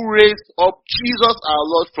him who raised up Jesus our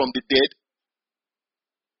Lord from the dead,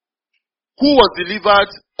 who was delivered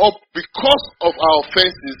up because of our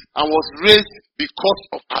offenses and was raised because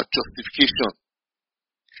of our justification.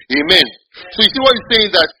 Amen. So you see what he's saying,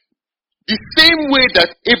 that the same way that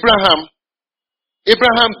Abraham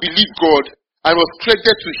believed God and was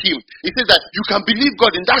credited to him, he said that you can believe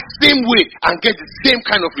God in that same way and get the same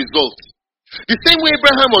kind of results. The same way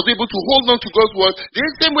Abraham was able to hold on to God's word, the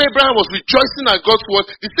same way Abraham was rejoicing at God's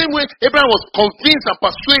word, the same way Abraham was convinced and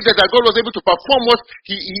persuaded that God was able to perform what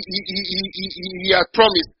he had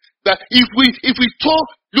promised. That if we told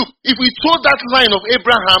that line of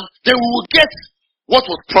Abraham, then we will get what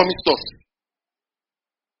was promised us.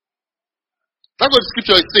 That's what the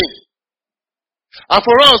scripture is saying. And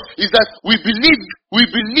for us is that we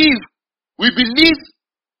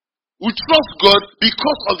trust God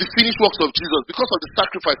because of the finished works of Jesus, because of the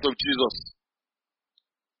sacrifice of Jesus.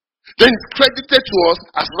 Then it's credited to us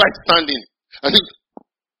as right standing. I think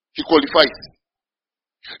he qualifies.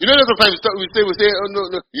 You know, sometimes we say, oh no,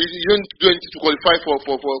 you don't do anything to qualify for the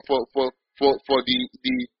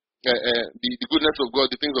goodness of God,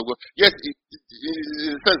 the things of God. Yes,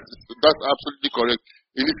 in a sense, that's absolutely correct.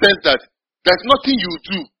 In the sense that there's nothing you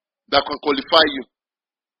do that can qualify you.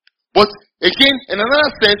 But again, in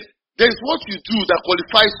another sense, there's what you do that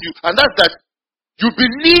qualifies you, and that's that you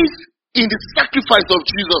believe in the sacrifice of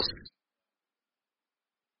Jesus.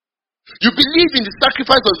 You believe in the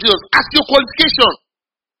sacrifice of Jesus as your qualification.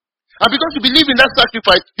 And because you believe in that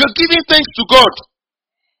sacrifice, you're giving thanks to God.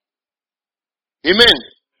 Amen.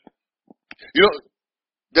 You know,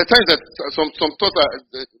 there are times that some thoughts are,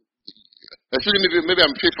 actually maybe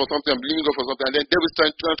I'm faith for something, I'm believing God for something, and then devil's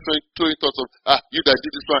throwing thoughts of, you that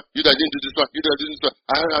did this one, you that didn't do this one, you that did this one.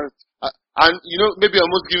 And you know, maybe I'm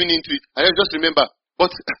almost giving into it. And then just remember, but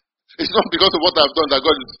it's not because of what I've done that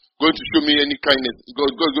God is going to show me any kindness. God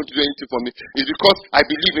is going to do anything for me. It's because I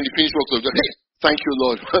believe in the finished works of God. Hey, thank you,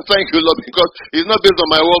 Lord. Thank you, Lord, because it's not based on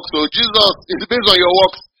my works. So Jesus, it's based on your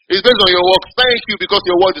works. It's based on your works. Thank you because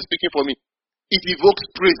your word is speaking for me. It evokes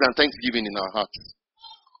praise and thanksgiving in our hearts.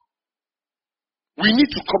 We need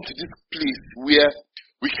to come to this place where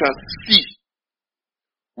we can see.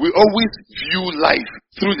 We always view life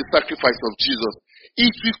through the sacrifice of Jesus.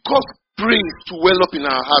 It will cause praise to well up in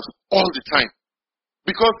our hearts all the time.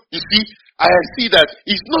 Because, you see, I see that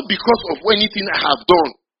it's not because of anything I have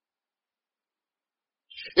done.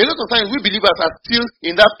 A lot of times we believers are still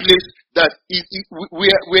in that place that we're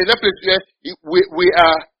in that place where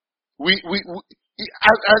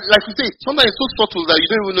like we say, sometimes it's so subtle that you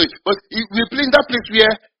don't even know it. But we're in that place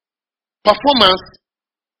where performance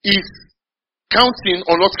is counting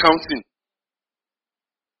or not counting.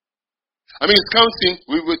 I mean, it's counting.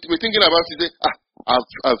 We're thinking about it.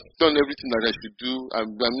 I've done everything that I should do. I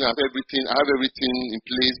have everything in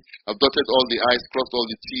place. I've dotted all the I's, crossed all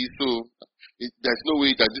the T's. So there's no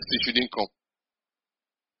way that this thing shouldn't come.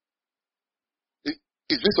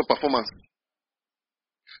 It's based on performance.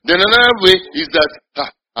 Then another way is that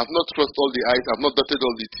I've not crossed all the I's, I've not dotted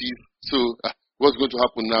all the T's. So what's going to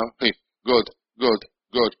happen now? Hey, God,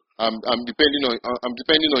 I'm depending on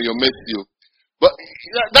your mercy. But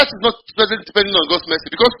that is not depending on God's mercy,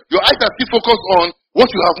 because your eyes are still focused on what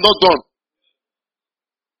you have not done.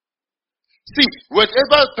 See,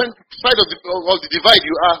 whatever side of the divide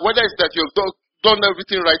you are, whether it's that you've done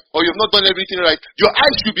everything right or you've not done everything right, your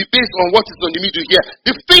eyes should be based on what is on the middle here,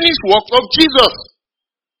 the finished work of Jesus.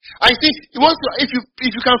 I think if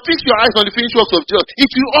you can fix your eyes on the finished works of Jesus, it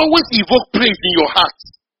will always evoke praise in your heart.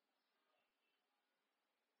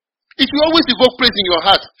 It will always evoke praise in your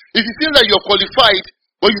heart. If you feel that you're qualified,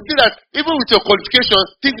 but you see that even with your qualification,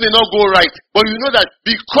 things may not go right, but you know that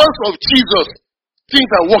because of Jesus, things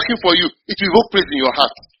are working for you, it will evoke praise in your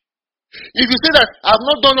heart. If you say that I've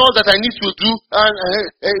not done all that I need to do and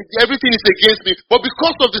everything is against me, but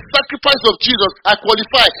because of the sacrifice of Jesus, I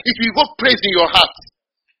qualify, it will evoke praise in your heart.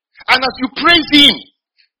 And as you praise Him,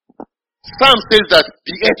 Psalm says that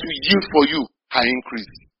the earth will yield for you her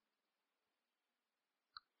increase.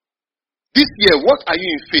 This year, what are you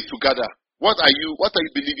in faith to gather? What are you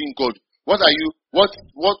believing God? What are you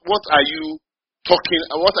talking?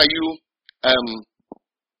 What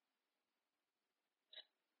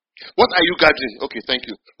are you gathering? Okay, thank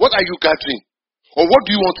you. What are you gathering? Or what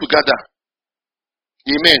do you want to gather?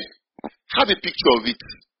 Amen. Have a picture of it.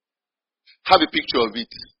 Have a picture of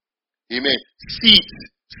it. Amen. See it.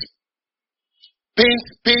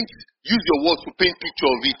 Paint, use your words to paint picture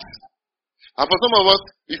of it. And for some of us,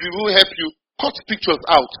 if it will help you, cut pictures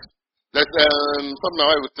out. Like something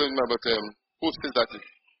my wife was telling me about, who says that?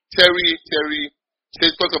 Terry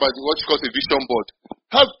says, talks about what she calls a vision board.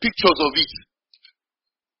 Have pictures of it.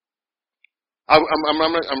 I'm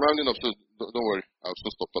rounding up, so don't worry. I'll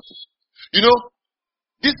still stop talking. You know,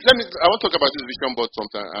 I want to talk about this vision board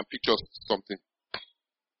sometime and pictures something.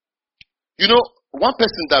 You know, one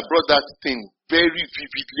person that brought that thing very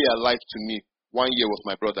vividly alive to me 1 year was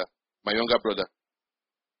my brother, my younger brother.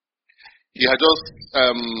 He had just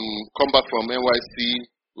come back from NYC.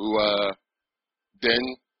 We were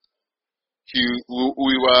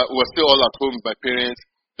still all at home with my parents.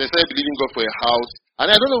 They started believing God for a house, and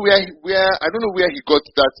I don't know where he got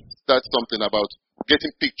that something about getting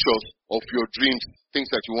pictures of your dreams, things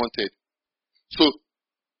that you wanted. So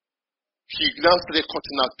he now started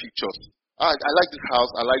cutting out pictures. I like this house.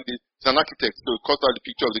 I like this. He's an architect, so he cut out the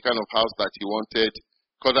picture of the kind of house that he wanted.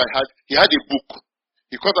 Because he had a book.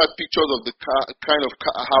 He cut out pictures of the kind of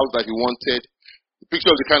house that he wanted, the picture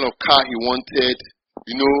of the kind of car he wanted,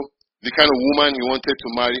 you know, the kind of woman he wanted to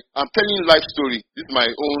marry. I'm telling you life story. This is my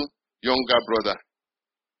own younger brother,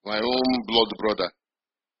 my own blood brother.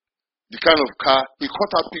 The kind of car, he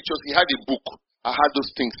cut out pictures. He had a book. I had those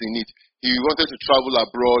things in it. He wanted to travel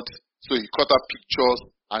abroad, so he cut out pictures,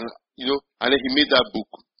 and and then he made that book.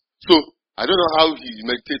 So I don't know how he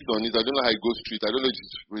meditates on it. I don't know how he goes through it. I don't know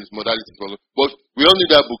his modalities, but we all knew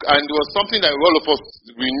that book, and it was something that all of us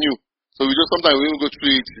we knew. So we just sometimes we even go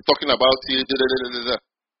through it. He's talking about it.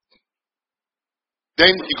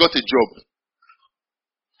 Then he got a job,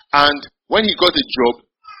 and when he got a job,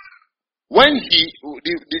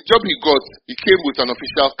 the job he got, he came with an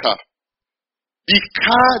official car. The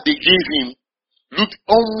car they gave him looked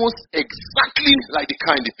almost exactly like the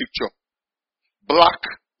car in the picture. Black,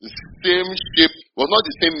 the same shape, was not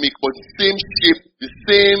the same make, but the same shape, the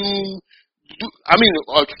same,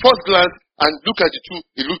 at first glance, and look at the two,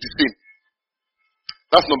 it looked the same.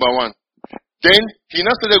 That's number one. Then, he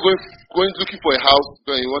now started going looking for a house.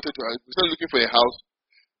 He started looking for a house.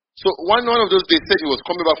 So, one of those days, said he was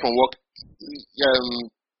coming back from work.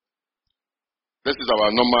 This is our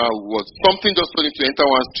normal word. Something just told him to enter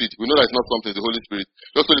one street. We know that it's not something, the Holy Spirit.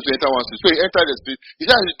 Just told him to enter one street. So he entered the street. He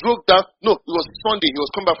said he drove down. No, it was Sunday. He was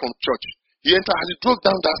coming back from church. He entered and he drove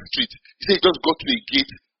down that street. He said he just got to a gate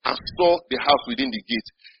and saw the house within the gate.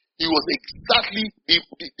 It was exactly, it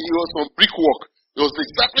was from brickwork. It was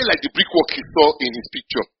exactly like the brickwork he saw in his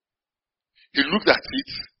picture. He looked at it.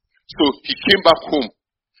 So he came back home.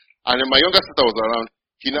 And then my younger sister was around.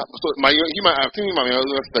 I think my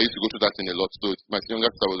younger sister used to go to that thing a lot, so my younger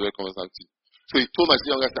sister was very conversant. So he told my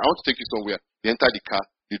younger sister, I want to take you somewhere. They entered the car,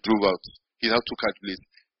 they drove out. He now took her place.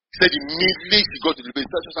 He said immediately he got to the place,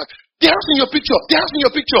 he said, the house in your picture, the house in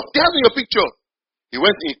your picture, the house in your picture. He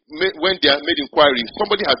went there, made inquiry.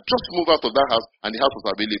 Somebody had just moved out of that house and the house was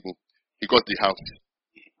available. He got the house.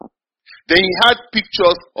 Then he had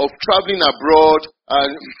pictures of traveling abroad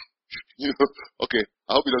and okay,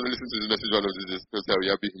 I hope he doesn't listen to this message one of these days because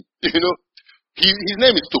we are being. His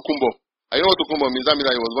name is Tokumbo. I know what Tokumbo means. That means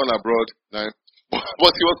that he was born abroad.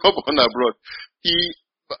 But he was not born abroad.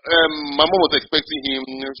 my mom was expecting him.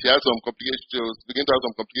 She had some complications. She was beginning to have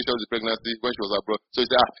some complications with pregnancy when she was abroad. So she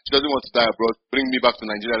said, she doesn't want to die abroad. Bring me back to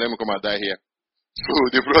Nigeria. Let me come and die here. So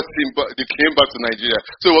they brought him. They came back to Nigeria.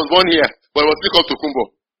 So he was born here, but he was still called Tokumbo.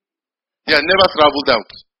 He had never traveled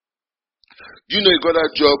out. You know, he got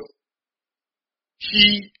that job.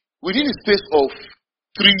 Within the space of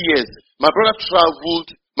 3 years, my brother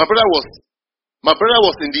traveled. My brother was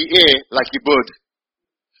in the air like a bird.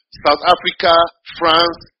 South Africa,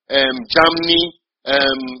 France, Germany.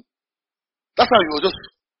 That's how he was just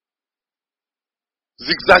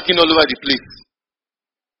zigzagging all over the place.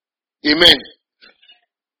 Amen.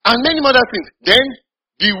 And many other things. Then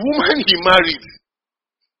the woman he married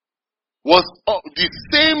was the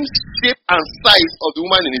same shape and size of the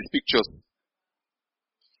woman in his pictures.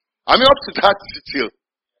 I mean, up to that detail.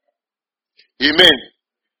 Amen.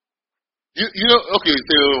 You know, okay, you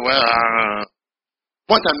say, oh, well,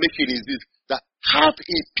 what I'm making is this, that have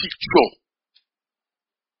a picture.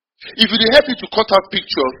 If it will help you to cut out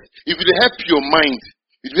pictures, if it will help your mind,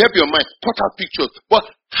 cut out pictures. But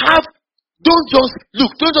don't just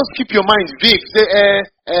keep your mind vague. Say,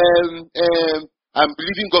 I'm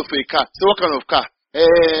believing God for a car. Say, what kind of car?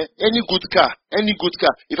 Any good car.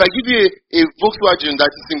 If I give you a Volkswagen that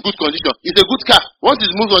is in good condition, it's a good car. Once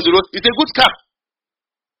it moves on the road, it's a good car.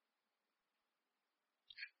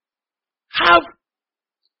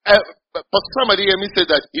 But somebody hear me say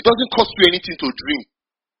that it doesn't cost you anything to dream.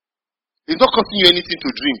 It's not costing you anything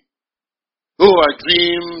to dream. Oh, I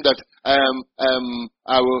dream that I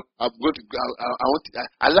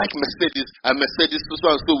like Mercedes. A Mercedes so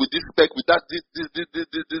and so with this spec, with that this.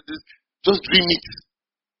 Just dream it.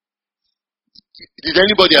 Did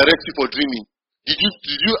anybody arrest you for dreaming? Did you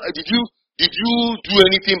do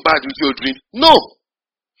anything bad with your dream? No.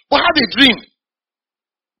 But have a dream.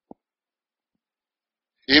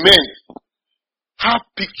 Amen. Have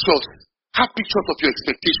pictures. Have pictures of your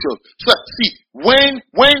expectation. So see, when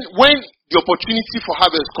the opportunity for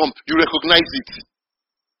harvest comes, you recognize it.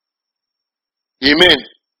 Amen.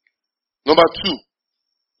 Number 2,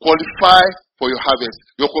 qualify for your harvest.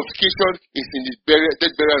 Your qualification is in the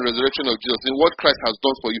death, burial, and resurrection of Jesus, in what Christ has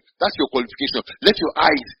done for you. That's your qualification. Let your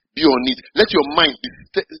eyes be on it. Let your mind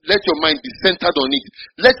be centered on it.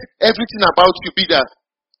 Let everything about you be that.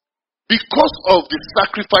 Because of the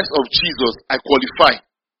sacrifice of Jesus, I qualify.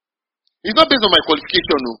 It's not based on my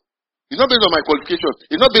qualification, no. It's not based on my qualification.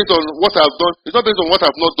 It's not based on what I've done. It's not based on what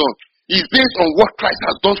I've not done. It's based on what Christ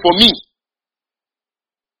has done for me.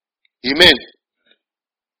 Amen.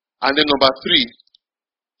 And then number 3,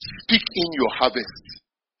 speak in your harvest.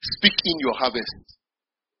 Speak in your harvest.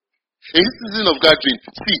 In this season of gathering,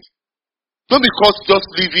 see, don't be caught just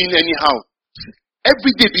living anyhow.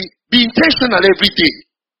 Every day, be intentional every day.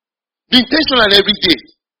 Be intentional every day.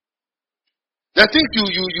 There are things you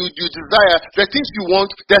desire, there are things you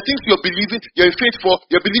want, there are things you're believing, you're in faith for,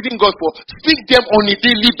 you're believing God for. Speak them on a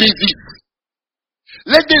daily basis.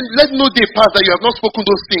 Let no day pass that you have not spoken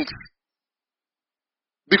those things.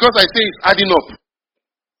 Because I say it's adding up.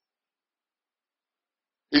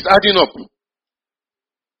 It's adding up.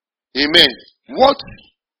 Amen. What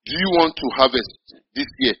do you want to harvest this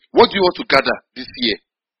year? What do you want to gather this year?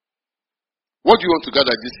 What do you want to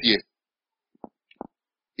gather this year?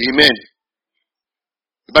 Amen.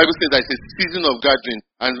 The Bible says that it's a season of gathering,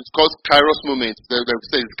 and it's called Kairos moment. The Bible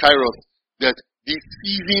says Kairos, that the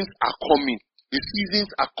seasons are coming. The seasons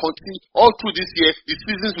are continuing. All through this year, the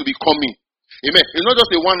seasons will be coming. Amen. It's not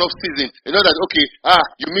just a one-off season. It's not that, okay,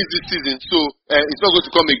 you missed this season, so it's not going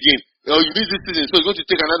to come again. Or you missed this season, so it's going to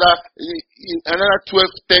take another 12,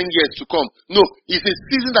 10 years to come. No, it's a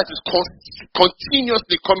season that is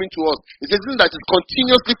continuously coming to us. It's a season that is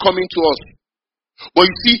continuously coming to us. But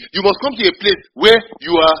you see, you must come to a place where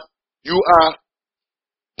you are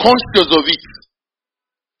conscious of it,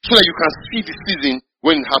 so that you can see the season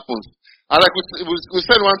when it happens. And like we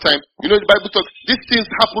said one time, you know, the Bible talks, these things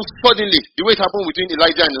happen suddenly, the way it happened between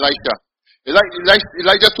Elijah and Elisha.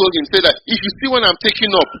 Elijah told him, say that, if you see when I'm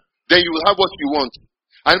taking up, then you will have what you want.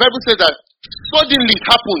 And the Bible said that suddenly it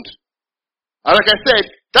happened. And like I said,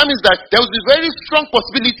 that means that there was a very strong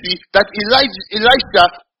possibility that Elisha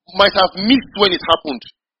might have missed when it happened.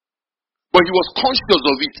 But he was conscious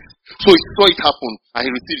of it. So he saw it happen and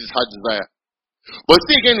he received his heart desire. But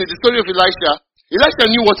see again, in the story of Elisha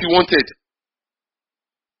knew what he wanted.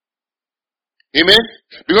 Amen?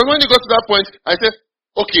 Because when he got to that point, I said,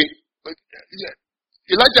 okay,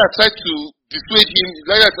 Elijah tried to dissuade him,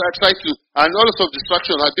 and all sorts of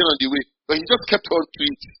distractions had been on the way, but he just kept on to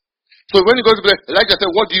it. So when he got to bed, Elijah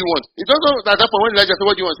said, what do you want? It doesn't at that point when Elijah said,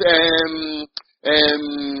 what do you want?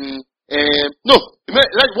 No,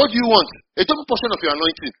 like, what do you want? a double portion of your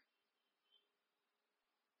anointing.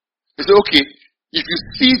 You say, okay, if you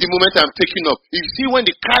see the moment I'm taking up, if you see when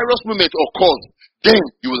the Kairos moment occurs, then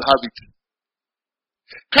you will have it.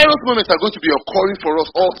 Kairos moments are going to be occurring for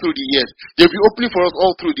us all through the years. They'll be opening for us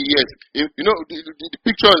all through the years. You know, the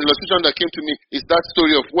picture and illustration that came to me is that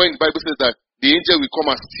story of when the Bible says that the angel will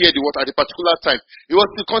come and stir the water at a particular time. It was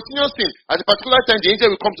the continuous thing. At a particular time, the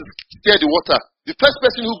angel will come to stir the water. The first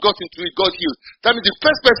person who got into it got healed. That means the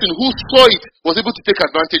first person who saw it was able to take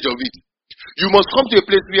advantage of it. You must come to a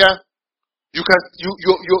place where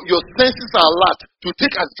your senses are alert to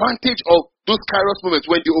take advantage of those Kairos moments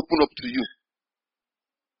when they open up to you.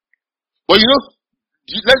 But you know,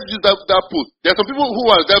 let's use that pool. There are some people who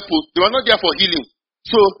are at that pool, they were not there for healing.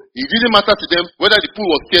 So it didn't matter to them whether the pool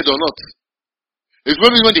was scared or not. It's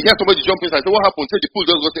maybe when they hear somebody jump inside, say, what happened? Say the pool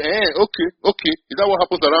just go say, okay. Is that what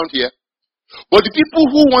happens around here? But the people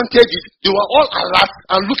who wanted it, they were all alert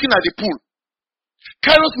and looking at the pool.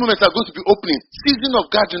 Kairos moments are going to be opening. Season of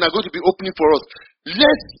gathering are going to be opening for us.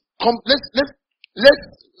 Let's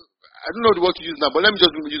I don't know the word to use now, but let me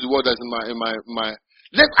just use the word that's in my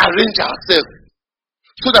let's arrange ourselves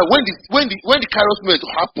so that when the Kairos moment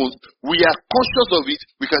happens, we are conscious of it,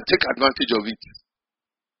 we can take advantage of it.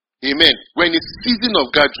 Amen. When it's season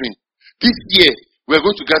of gathering, this year we're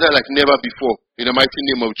going to gather like never before in the mighty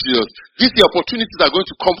name of Jesus. These opportunities are going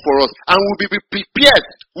to come for us and we'll be prepared.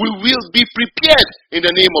 We will be prepared in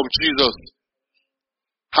the name of Jesus.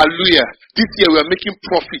 Hallelujah. This year we are making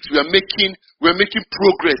profits. We are making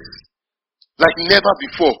progress like never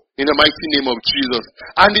before in the mighty name of Jesus.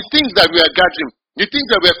 And the things that we are gathering, the things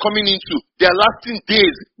that we are coming into, they are lasting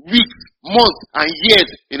days, weeks, months, and years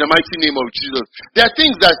in the mighty name of Jesus. There are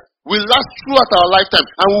things that will last throughout our lifetime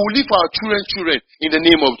and we will live for our children in the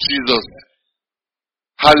name of Jesus.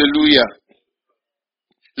 Hallelujah.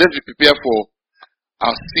 Let's be prepared for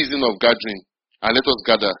our season of gathering and let us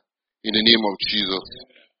gather in the name of Jesus.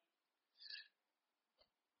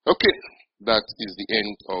 Okay, that is the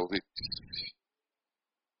end of it.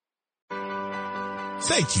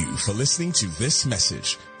 Thank you for listening to this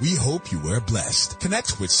message. We hope you were blessed.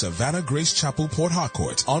 Connect with Savannah Grace Chapel Port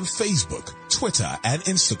Harcourt on Facebook, Twitter, and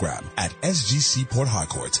Instagram at SGC Port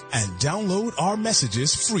Harcourt, and download our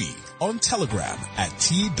messages free on Telegram at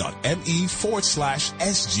t.me/SGC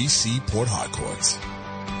Port Harcourt.